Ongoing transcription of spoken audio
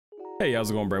Hey,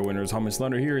 how's it going, Breadwinners?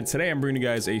 HummusThunder here, and today I'm bringing you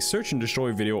guys a search and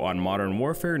destroy video on Modern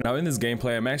Warfare. Now, in this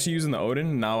gameplay, I'm actually using the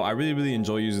Oden. Now, I really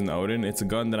enjoy using the Oden. It's a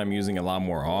gun that I'm using a lot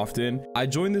more often. I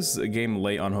joined this game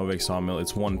late on HummusTalls Sawmill.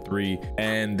 It's 1-3,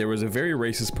 and there was a very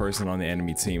racist person on the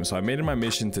enemy team, so I made it my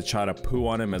mission to try to poo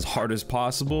on him as hard as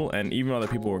possible, and even other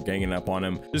people were ganging up on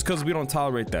him, just because we don't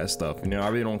tolerate that stuff. You know, I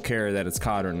really don't care that it's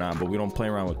COD or not, but we don't play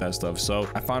around with that stuff. So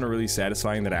I found it really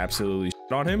satisfying that I absolutely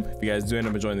on him. If you guys do end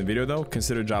up enjoying the video though,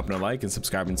 consider dropping a like and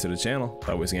subscribing to the channel.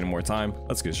 Without wasting any more time,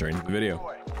 let's get straight into the video.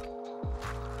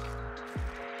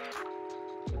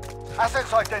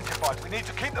 Assets identified. We need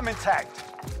to keep them intact.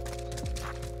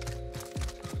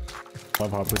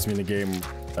 Love how it puts me in a game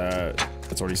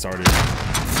that's already started.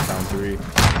 Round 3.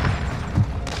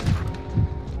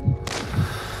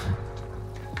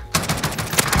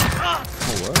 Oh,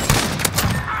 what?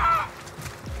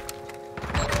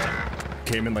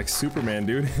 Came in like Superman,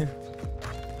 dude.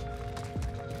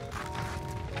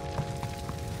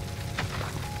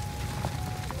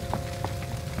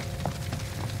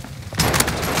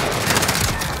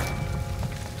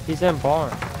 He's in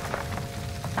barn.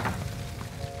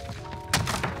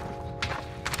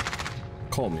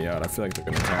 Call me out. I feel like they're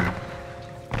gonna come.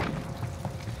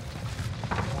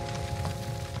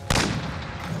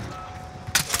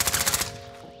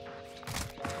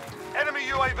 Enemy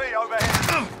UAV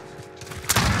overhead.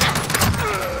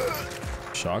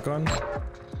 Shotgun?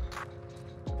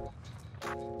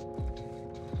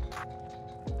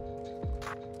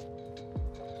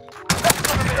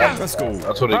 Let's go.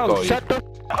 That's what they call you.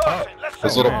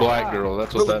 This little black girl,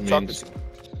 that's what that means.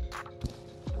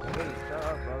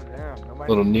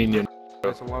 Little Nina.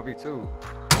 That's a 1v2.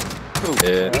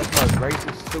 Yeah. That's the most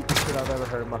racist, stupid shit I've ever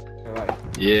heard in my life.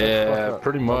 Yeah,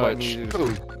 pretty much.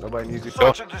 Nobody needs to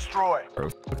Search and destroy. Bro,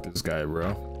 fuck this guy,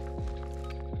 bro.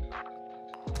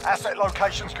 Asset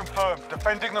locations confirmed.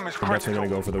 Defending them is I'm definitely critical. gonna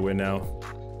go for the win now.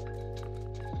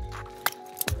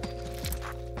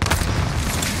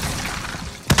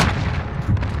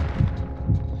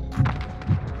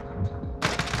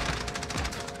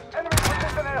 Enemy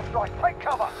precision airstrike. Take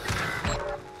cover.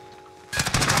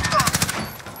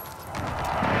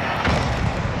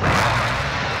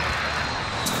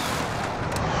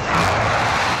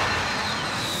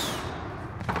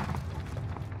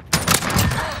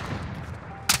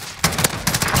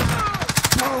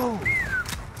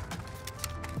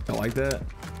 I like that.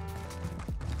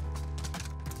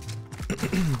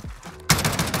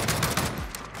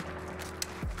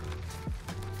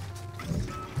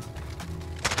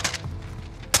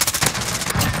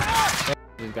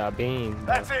 Just got beamed.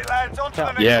 That's it, lads. On to the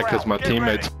next Yeah, round. because my Get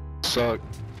teammates ready. suck.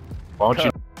 Why don't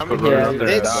you put her Yeah, out there and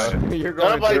it's- die? You're going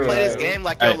Nobody through play it. this game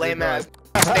like your Hey. lame ass.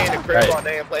 Stay in the crib Hey. all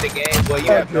day and play the game. Boy,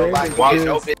 you have nobody. Why- You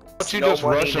no bitch. Why don't you no just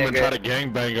money, rush them and try nigga. to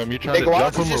gangbang them? You trying to Nigga, why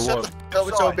jump don't them you or just shut what? the f up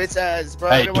with your bitch ass, bro?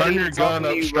 Hey, Nobody turn your even talking gun to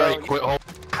up you, straight. bro. Quit holding.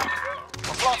 I'm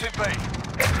planting B.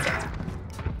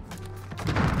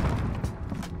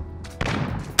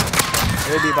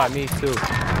 It'll be by me too.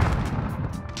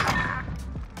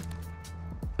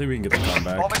 I think we can get the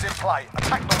comeback. Bomb is in play.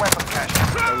 Attack the weapon cache.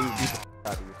 So we beat the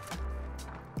out of you.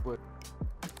 What?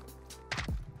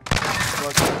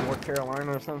 North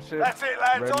Carolina or some shit? That's it,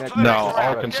 lads. On to the Redneck. next No, round. Get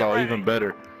Arkansas, ready. even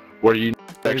better. Where you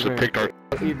actually picked our.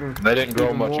 Even, They didn't grow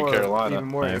even much in more- Carolina. Even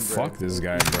more Man, inbred. fuck this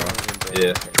guy, bro.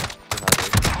 Yeah.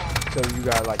 So you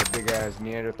got like a big ass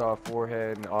Neanderthal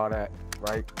forehead and all that,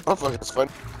 right? Oh, fuck, it's fun.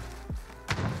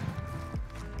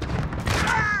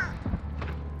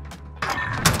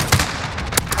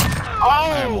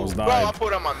 I Oh, almost bro, died. I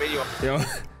put on my video. Yo, I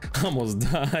almost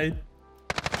died.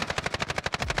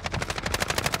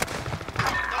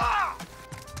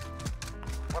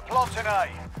 We're planting A.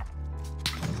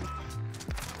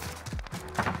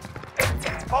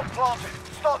 Bomb planted.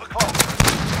 Start the clock.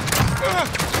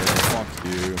 Fuck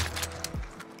you.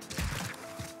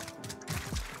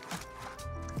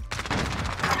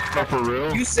 No, for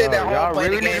real? You said that Oh, y'all home play the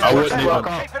really game. need I wouldn't You even-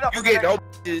 Keep it up. get no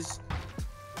bitches.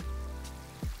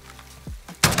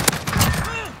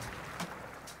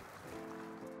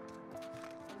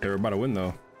 Hey, we're about to win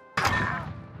though.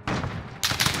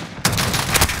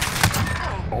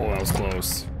 Oh, that was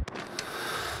close.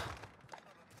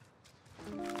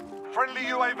 Friendly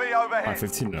UAV overhead.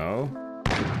 15, no.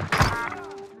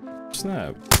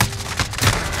 Snap.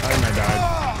 And I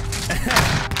died.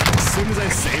 As soon as I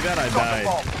say that, I died.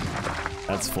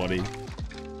 That's funny.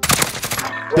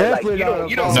 Definitely Like,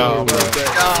 you don't No, bro.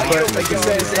 Nah, you don't make any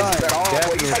sense at all.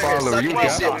 Definitely You follow. suck You my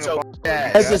got shit with your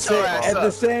ass. At the Shut same, your ass at the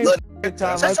up. same Look, time, I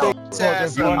shut think your it's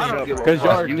ass fucking up. I don't funny give a because fuck.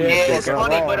 y'all Yeah, dead it's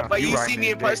funny, wrong. but you see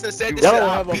me in person and said this Y'all shit, don't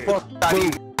I'll have a be fucking like,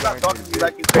 clue. stop talking to you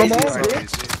like you Come crazy. on,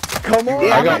 bitch. Come on.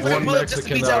 Yeah, I got I'm one gonna just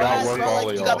Mexican beat that your ass, outworked bro. all Like,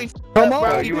 of you y'all. got me Come up,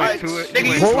 bro. on. You You like, went to it. nigga,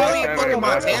 You you went probably to in it. fucking The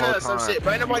Montana whole or some time. shit,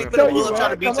 bro. Ain't nobody You finna went pull to up it. trying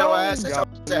to beat Come your on. ass. That's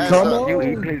your ass Come up. on. You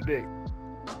eat his dick.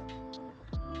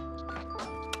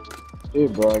 Yeah,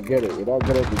 bro, I get it. Without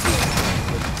good at the game.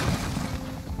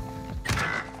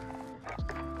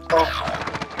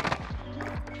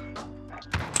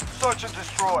 Search and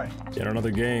destroy. Get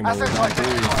another game. We're Assets down 3.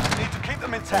 identified. We need to keep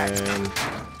them intact. And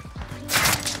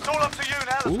It's all up to you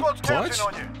now. The Ooh, squad's clutch.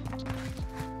 counting on you.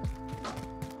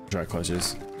 try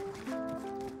clutches.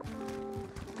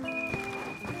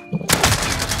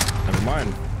 Never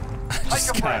mind. I just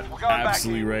a got breath. We're going back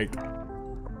absolutely in. wrecked.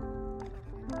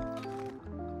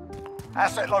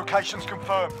 Asset locations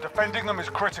confirmed. Defending them is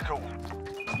critical.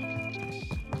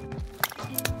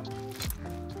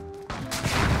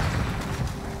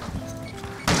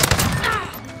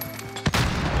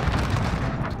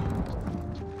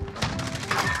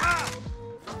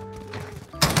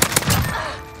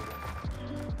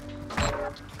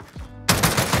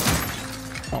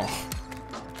 Oh.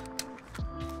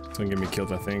 It's gonna get me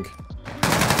killed, I think.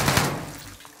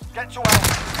 Get to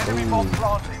Alpha. Enemy bomb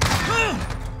planting.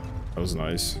 That was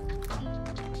nice.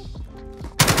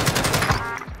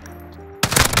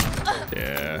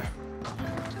 Yeah.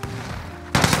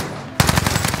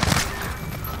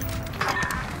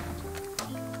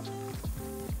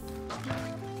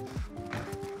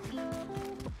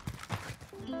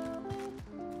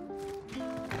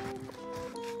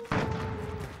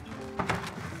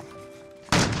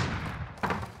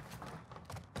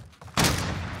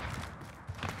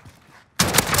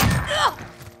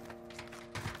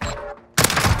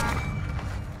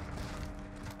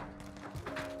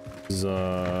 Is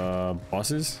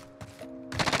bosses?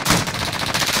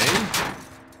 Hey?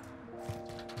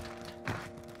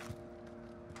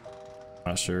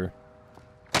 Not sure.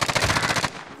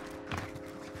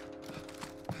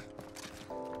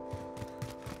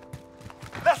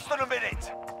 Less than a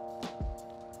minute.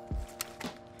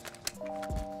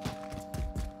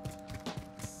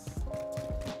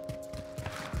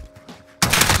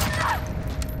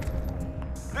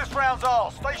 This round's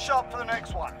ours. Stay sharp for the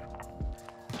next one.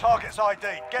 Target's ID.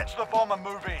 Get to the bomb and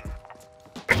move in.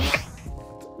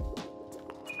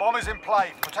 Bomb is in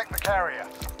play. Protect the carrier.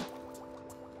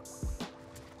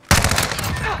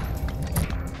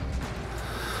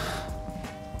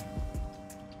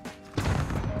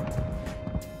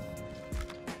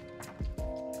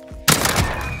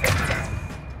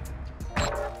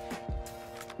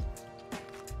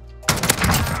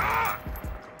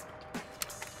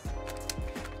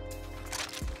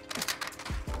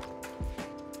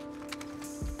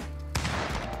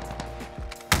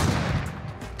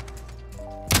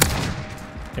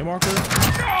 Hit marker?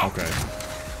 Okay.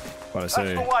 What I That's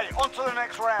say? the way. On to the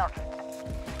next round.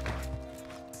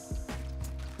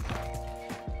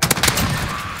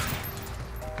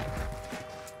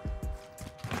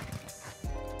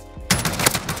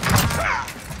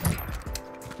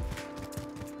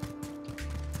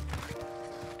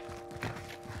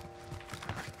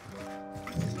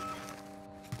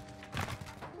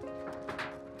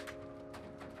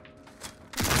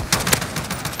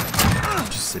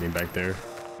 Just sitting back there.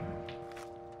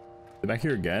 They're back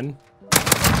here again?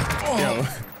 Yo.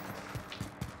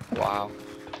 Wow.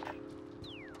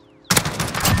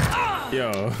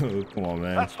 Yo. Come on,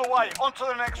 man. That's the way. On to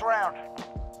the next round.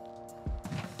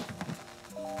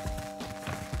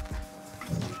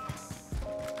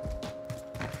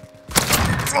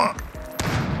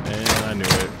 And I knew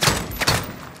it.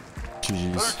 Who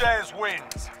GG's. dares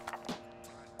wins.